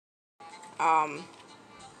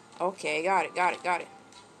Okay, got it, got it, got it.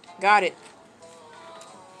 Got it.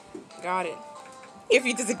 Got it. If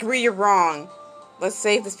you disagree, you're wrong. Let's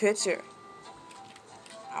save this picture.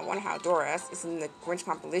 I wonder how Doris is in the Grinch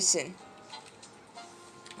compilation.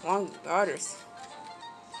 Along with others.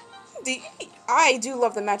 I do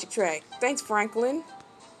love the magic trick. Thanks, Franklin.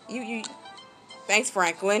 Thanks,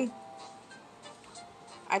 Franklin.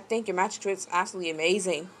 I think your magic trick is absolutely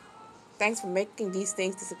amazing. Thanks for making these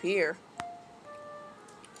things disappear.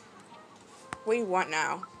 What do you want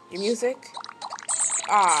now? Your music?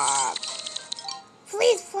 Ah.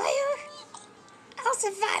 Please, player. I'll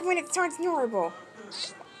survive when it turns normal.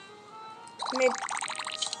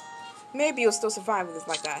 Maybe you'll still survive with this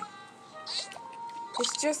like that.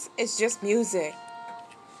 It's just music.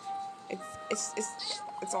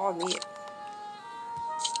 It's all me.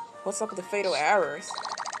 What's up with the fatal errors?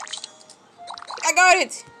 I got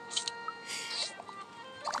it!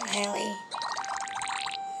 Really?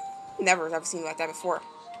 Never ever seen it like that before.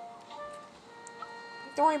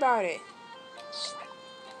 Don't worry about it.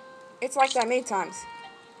 It's like that many times.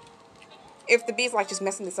 If the bee's like just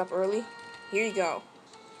messing this up early, here you go.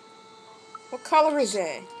 What color is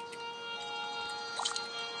it?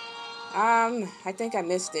 I think I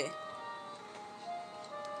missed it.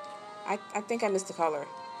 I think I missed the color.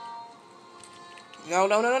 No.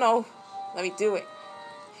 Let me do it.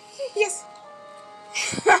 Yes.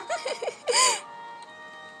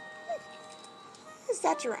 Is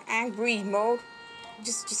that your angry mode?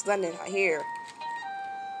 Just letting it here.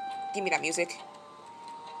 Give me that music.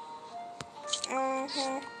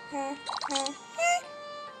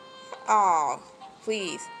 Oh,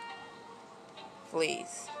 please.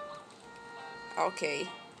 Please. Okay.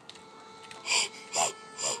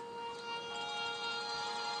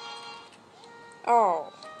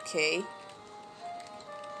 Oh, okay.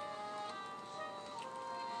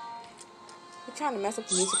 You're trying to mess up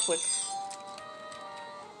the music quick.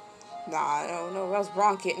 Nah, no, that was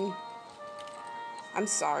wrong, kitten. I'm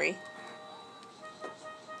sorry.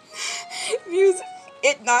 Music.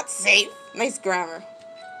 It not safe. Nice grammar.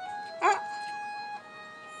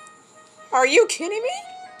 Are you kidding me?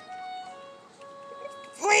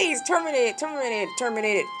 Please, terminate it.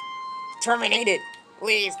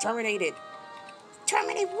 Please, terminate it.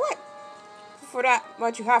 Terminate what? For that,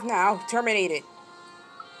 what you have now, terminate it.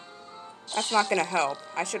 That's not gonna help.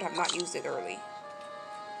 I should have not used it early.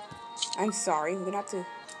 I'm sorry. We're gonna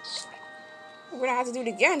have to do it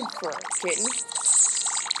again for kitten.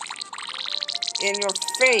 In your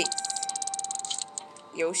face,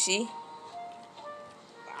 Yoshi.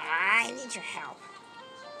 I need your help.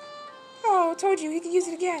 Oh, I told you, he could use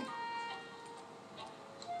it again.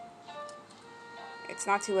 It's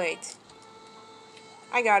not too late.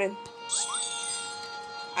 I got him.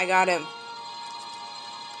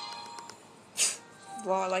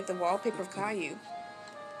 Well, I like the wallpaper of Caillou.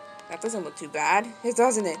 That doesn't look too bad,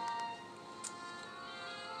 doesn't it?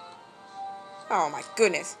 Oh my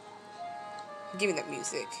goodness. Give me that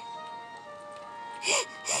music.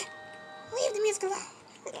 Leave the music alone.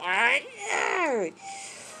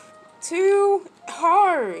 Too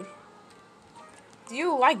hard. Do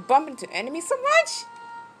you like bumping into enemies so much?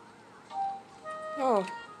 Oh.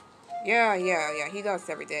 Yeah. He does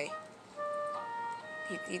every day.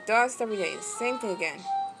 He does every day. The same thing again.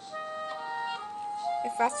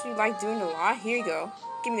 If that's what you like doing a lot, here you go.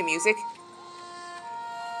 Give me the music.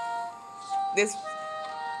 This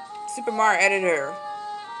Super Mario editor.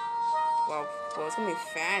 Well, it's gonna be a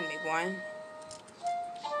fan make one.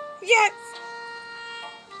 Yes!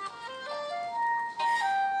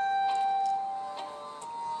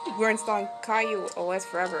 We're installing Caillou OS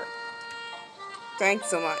forever. Thanks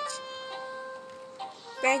so much.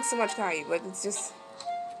 Caillou, but it's just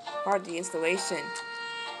hard, the installation.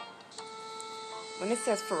 When it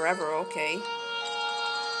says forever, okay.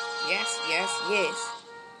 Yes.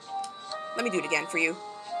 Let me do it again for you.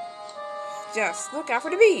 Just look out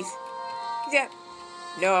for the bees. Yeah.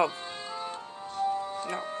 No.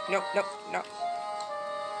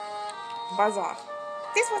 Buzz off.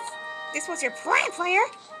 This was your plan, player.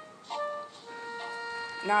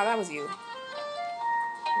 Nah, that was you.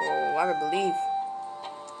 Whoa, I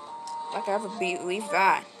ever believe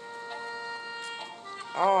that.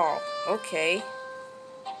 Oh, okay.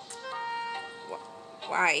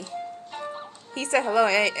 Why? He said hello,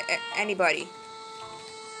 anybody.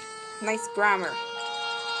 Nice grammar.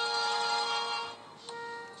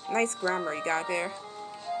 Nice grammar you got there.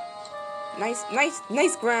 Nice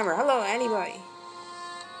grammar. Hello, anybody.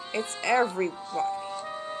 It's everybody.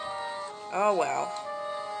 Oh, well.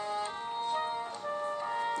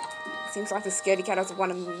 Seems like the scaredy cat doesn't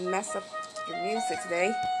want to mess up your music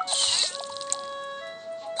today.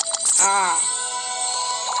 Ah.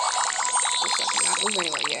 Looks like I'm not moving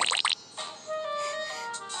anywhere yet.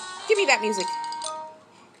 Give me that music.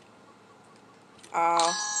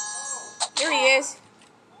 Oh. There he is.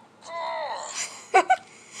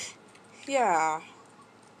 Yeah.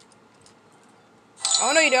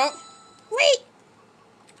 Oh, no, you don't. Wait.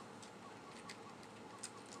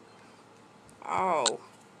 Oh.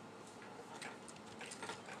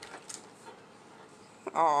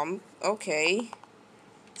 Okay.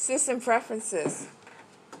 System preferences.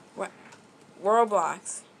 What?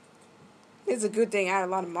 Roblox. It's a good thing I had a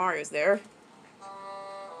lot of Marios there.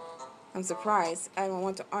 I'm surprised I don't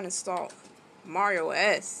want to uninstall Mario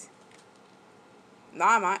S.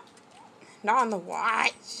 Not on the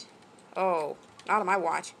watch. Oh, not on my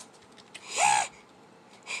watch.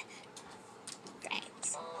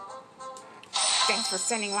 Thanks. Thanks for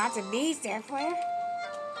sending lots of bees there, player.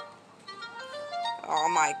 Oh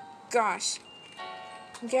my gosh.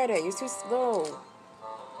 Get it, you're too slow.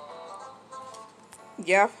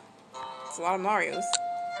 Yep. It's a lot of Marios.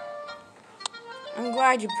 I'm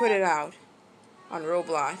glad you put it out on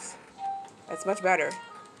Roblox. That's much better.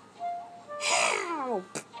 Ow.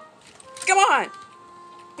 Come on!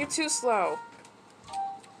 You're too slow.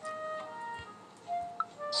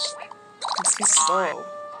 You're too slow.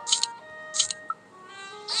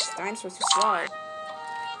 This dinosaur's too slow.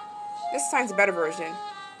 This time's a better version.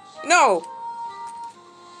 No!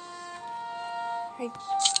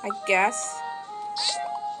 I guess.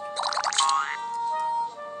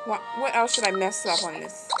 What else should I mess up on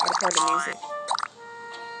this other part of the music?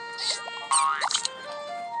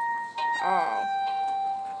 Oh.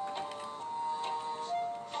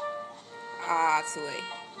 Ah, too late.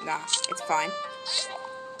 Nah, it's fine.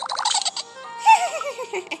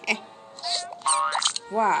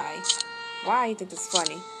 Why? Why you think this is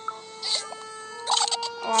funny?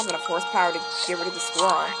 Oh, I'm gonna force power to get rid of the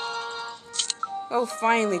squirrel. Oh,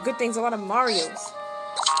 finally. Good things, a lot of Marios.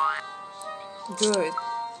 Good.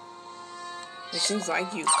 It seems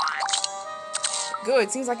like you.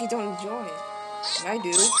 Good. Seems like you don't enjoy it. I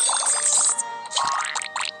do.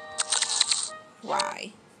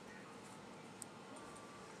 Why?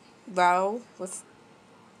 Well, let's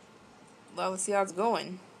see how it's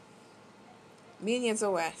going. Minions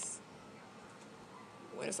OS.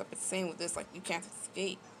 What is up? It's saying with this, like, you can't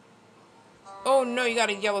escape. Oh no, you got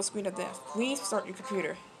a yellow screen of death. Please start your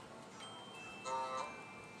computer.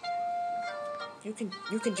 You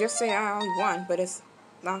can just say I only won, but it's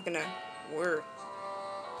not gonna work.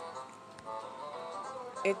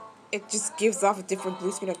 It just gives off a different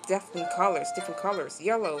blue screen of death in colors, different colors,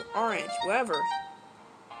 yellow, orange, whatever.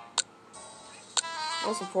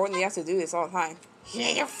 Most importantly, you have to do this all the time.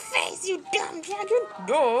 Yeah, your face, you dumb dragon. You're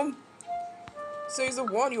dumb. So he's the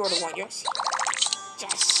one, you're the one, yes.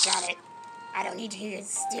 Just shut it. I don't need to hear your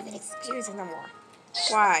stupid excuses no more.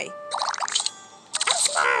 Why? I'm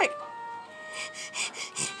smart.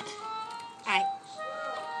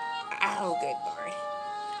 Oh, good lord.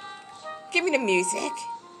 Give me the music.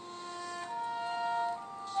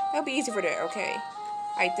 That'll be easy for there, okay.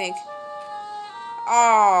 I think.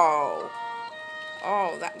 Oh,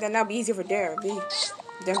 then that'll be easier for there. Then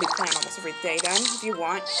be playing almost every day then, if you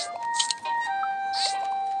want.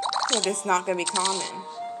 But it's not gonna be common.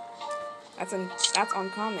 That's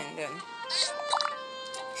uncommon then.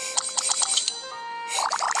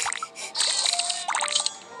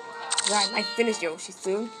 Right, I might finish Yoshi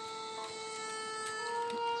soon.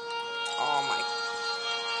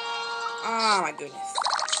 Oh my goodness.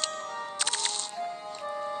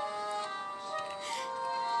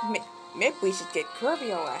 Maybe we should get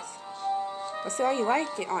Kirby OS. Let's see how you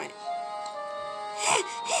like it on it.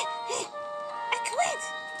 I quit!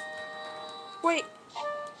 Wait.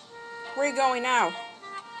 Where are you going now?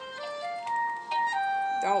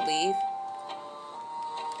 Don't leave.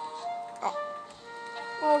 Oh.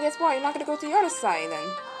 Well, guess what? You're not gonna go to the other side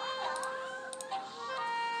then.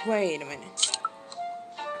 Wait a minute.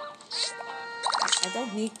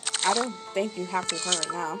 I don't think you have to turn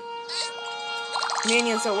right now.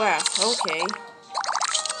 Minions OS, okay.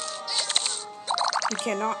 You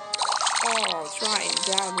cannot. Oh, try and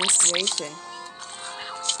get out installation.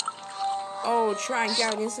 Oh, try and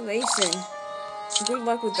get out installation. Good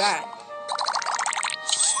luck with that.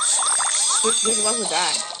 Good luck with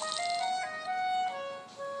that.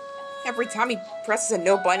 Every time he presses a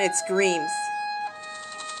no button, it screams.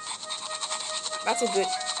 That's a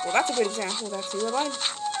good example of that too.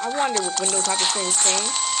 I wonder if Windows have the same thing.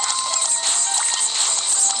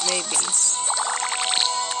 Maybe.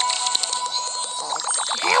 Oh,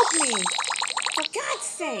 help me! For God's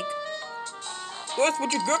sake! That's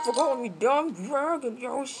what you get for calling me dumb dragon,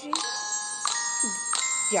 Yoshi.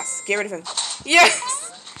 Yes, get rid of him.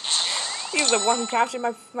 Yes! He was the one who captured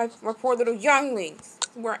my poor little younglings.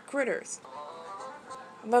 We're critters.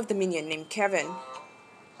 I love the minion named Kevin.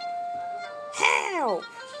 Help!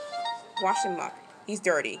 Wash him up. He's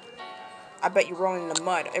dirty. I bet you're rolling in the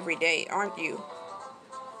mud every day, aren't you?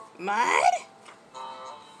 Mud?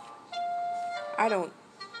 I don't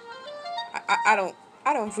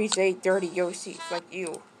appreciate dirty Yoshis like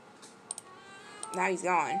you. Now he's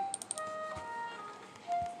gone.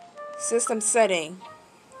 System setting.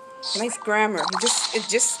 Nice grammar. It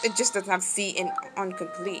just doesn't have C in on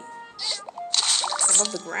complete. I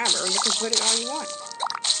love the grammar. You can put it all you want.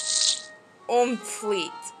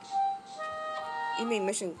 Fleet. You made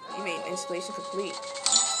installation complete.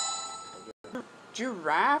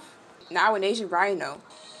 Giraffe? Now an Asian rhino.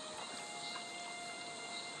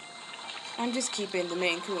 I'm just keeping the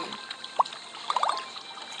Maine Coon.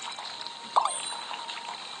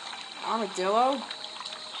 Armadillo?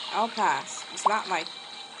 I'll pass. It's not my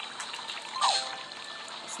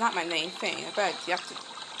main thing. I bet you have to.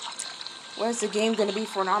 What is the game gonna be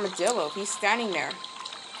for an armadillo if he's standing there?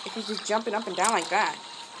 If he's just jumping up and down like that?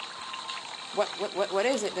 What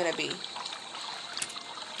is it gonna be?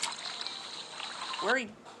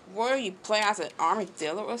 Where you play as an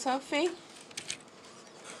armadillo or something?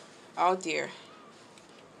 Oh dear.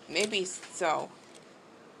 Maybe so.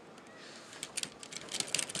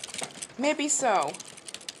 Maybe so.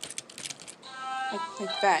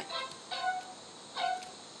 Like that.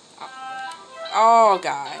 Oh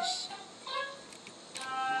gosh.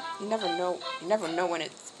 You never know when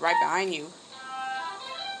it's right behind you.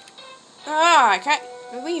 Ah, I can't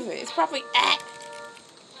believe it. It's probably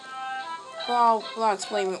Well, I'll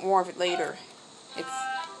explain more of it later.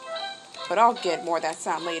 But I'll get more of that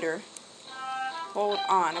sound later. Hold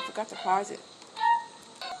on, I forgot to pause it.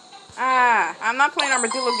 Ah, I'm not playing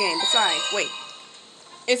armadillo game. Besides, wait.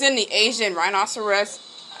 Isn't the Asian rhinoceros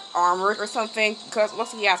armored or something? Because it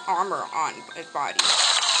looks like he has armor on his body.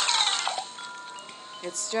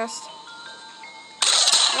 It's just...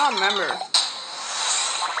 Y'all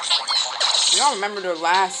remember the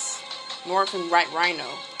last Northern Right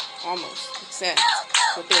Rhino. Almost. Except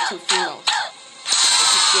with their two females.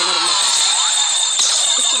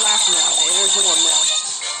 It's the last male. There's no more male.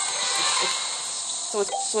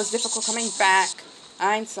 So it's difficult coming back.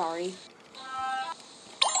 I'm sorry.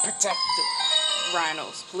 Protect the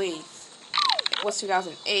rhinos, please. It was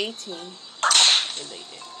 2018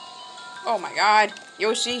 related. Oh my god.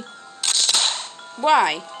 Yoshi.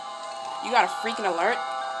 Why? You got a freaking alert?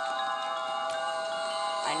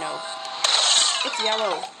 I know. It's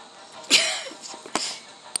yellow.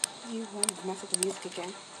 You want to mess with the music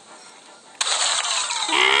again?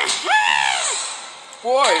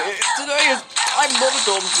 Boy, today is I'm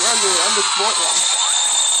Bubblegum Dragon and the sport one.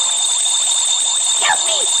 Help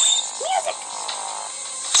me! Music!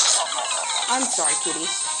 I'm sorry, kitty.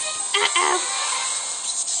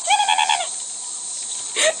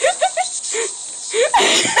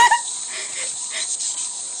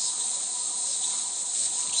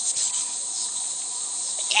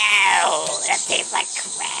 Ew, that tastes like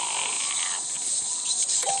crap.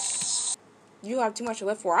 You have too much to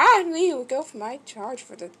live for. I need to go for my charge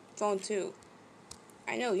for the phone too.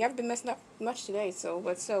 I know you haven't been messing up much today,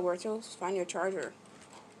 but still, we're still find your charger.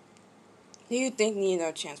 You think you need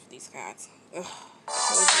no chance for these cats? Ugh, I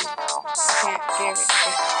told you. Can't give it.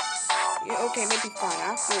 Yeah, okay, maybe fine.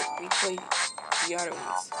 After we play the other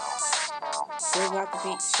ones, we'll have to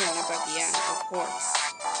be showing up at the end, of course.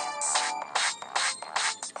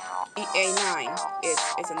 EA9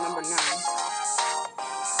 is a number 9.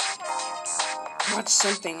 Watch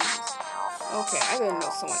something. Okay, I didn't know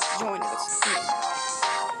someone joined us.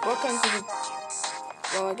 Welcome to the...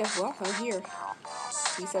 Well, I guess welcome here.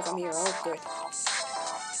 He says I'm here. Oh, good.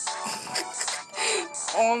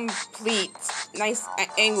 Complete. Nice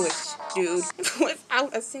English, dude.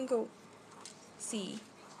 Without a single C.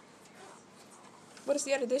 What is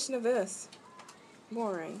the addition of this?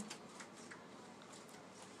 Boring.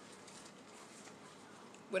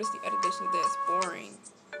 What is the addition of this? Boring.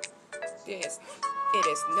 It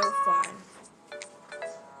is no fun.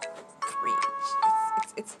 Cringe.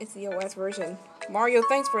 It's the OS version. Mario,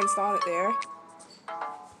 thanks for installing it there.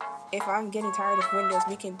 If I'm getting tired of Windows,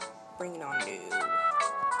 we can bring it on new.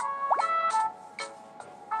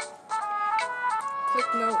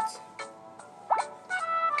 Click notes.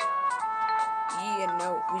 Yi and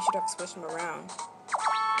note. We should have to switch them around.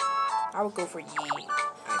 I would go for Yi,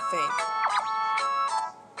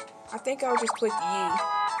 I think I'll just click Yi.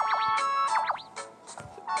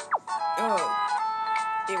 Oh,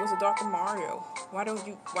 it was a Dr. Mario. Why don't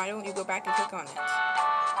you go back and click on it?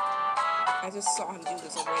 I just saw him do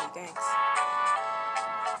this already, thanks.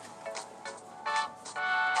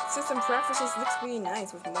 System preferences looks really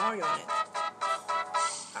nice with Mario in it.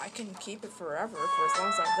 I can keep it forever for as long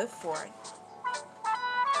as I live for it.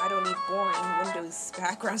 I don't need boring Windows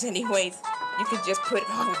backgrounds anyways. You could just put it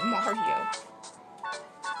on with Mario.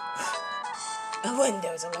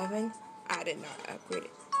 Windows 11? I did not upgrade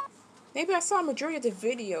it. Maybe I saw a majority of the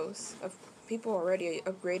videos of people already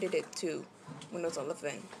upgraded it to Windows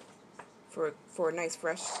 11 for a nice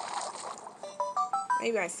fresh.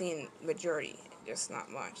 Maybe I seen majority, just not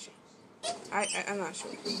much. I'm not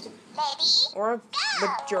sure. Or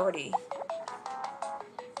majority.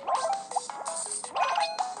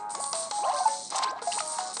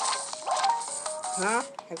 Huh?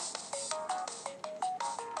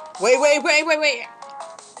 Wait.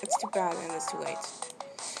 It's too bad and it's too late.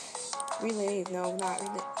 Relive. No, not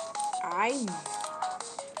relive. I'm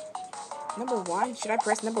number 1. Should I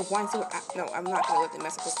press number 1? No, I'm not gonna let them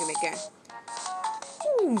mess up this game again.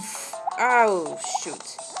 Oof. Oh,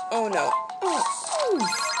 shoot. Oh, no. Oh,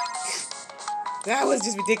 oof. That was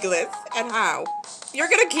just ridiculous. And how? You're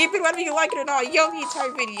gonna keep it whether you like it or not. Yo, the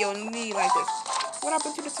entire video and me like this. What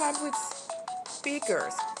happened to the tablet's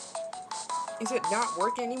speakers? Is it not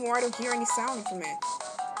working anymore? I don't hear any sound from it.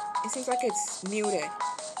 It seems like it's muted.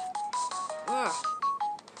 Ugh.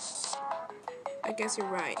 I guess you're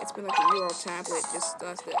right. It's been like a year old tablet just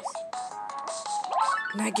does this.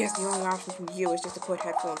 And I guess the only option from you is just to put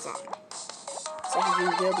headphones on. So you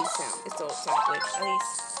will be sound. It's the old tablet.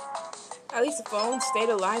 At least the phone stayed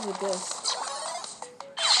alive with this.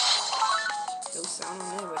 No sound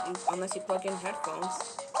on it, but unless you plug in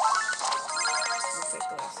headphones.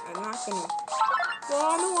 Ridiculous. I'm not gonna. Well,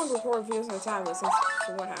 I no longer record videos on the tablet since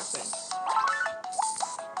for what happened.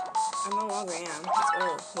 I no longer am. It's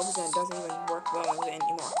old. Mobizen doesn't even work well with it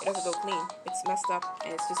anymore. It doesn't go clean. It's messed up,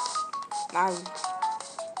 and it's just.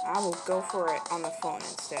 I will go for it on the phone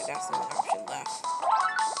instead. That's the only option left.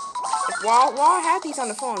 While I have these on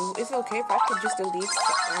the phone, is it okay if I could just delete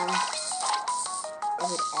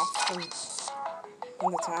of it off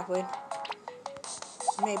from the tablet?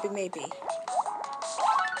 Maybe.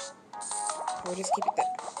 Or just keep it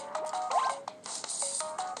there.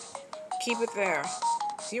 Keep it there.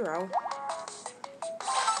 0.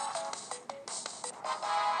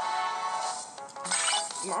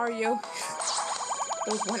 Mario.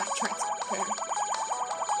 Those were not transparent.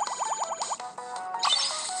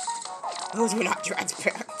 Those were not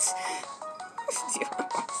transparent. 0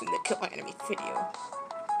 bucks in the kill enemy video.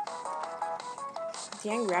 The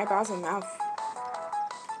angry eyeballs and mouth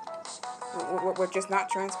were just not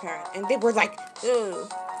transparent. And they were like, ugh.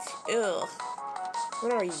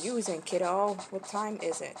 What are you using, kiddo? What time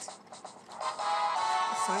is it?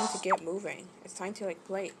 It's time to get moving. It's time to, like,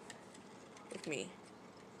 play with me.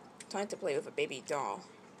 Time to play with a baby doll.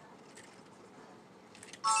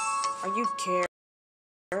 Are you careful?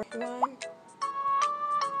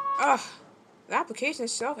 Ugh. The application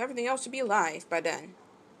itself, everything else should be alive by then.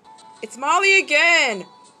 It's Molly again!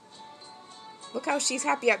 Look how she's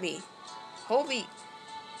happy at me. Holy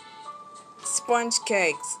sponge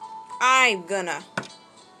cakes. I'm gonna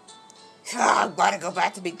go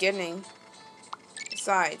back to the beginning.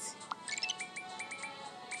 Besides,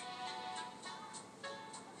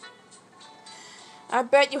 I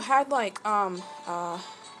bet you had like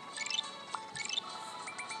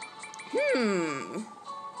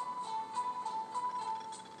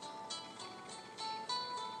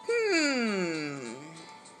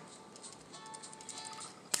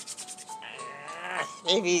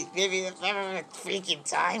maybe if ever a freaking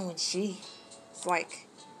time when she's like,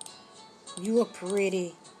 you look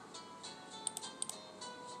pretty.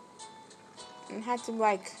 And had to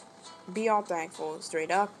like be all thankful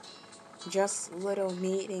straight up. Just little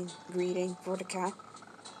greeting for the cat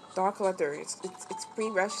dog collector. It's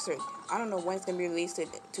pre-registered. I don't know when it's gonna be released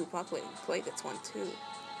to public. Play this one too.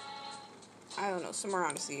 I don't know, somewhere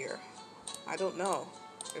around this year. I don't know.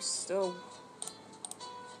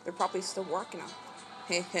 They're probably still working on it.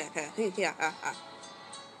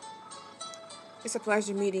 It's a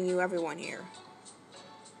pleasure meeting you, everyone here.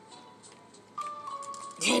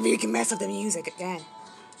 Maybe you can mess up the music again.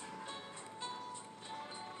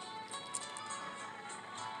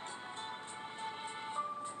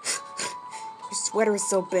 Your sweater is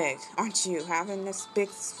so big, aren't you? Having this big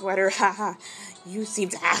sweater, haha. You seem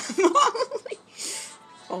to have.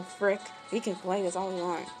 Oh frick, we can play this all we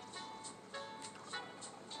want.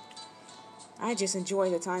 I just enjoy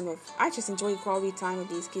quality time with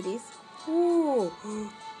these kitties. Ooh.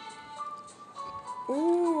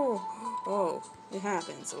 Ooh. Oh, it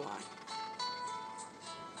happens a lot.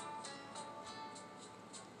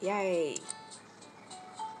 Yay.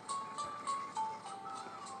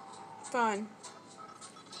 Fun.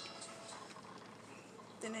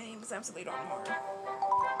 The name is absolutely don't know.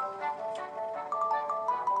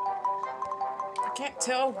 I can't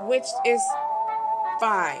tell which is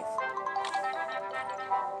 5.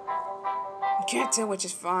 I can't tell which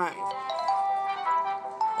is 5.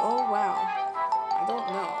 Oh wow. I don't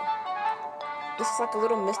know. This is like a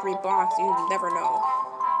little mystery box. You never know.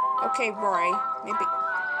 Okay, Roy. Maybe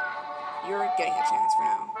you're getting a chance for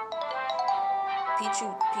now. Pichu.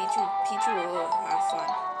 Have fun.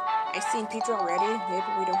 I've seen Pichu already. Maybe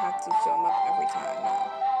we don't have to fill him up every time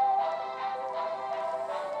now.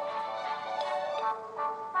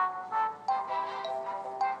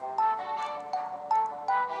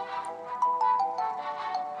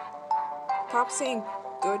 Pop saying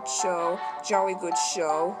good show, jolly good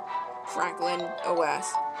show. Franklin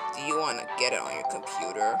OS, do you want to get it on your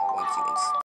computer once you install?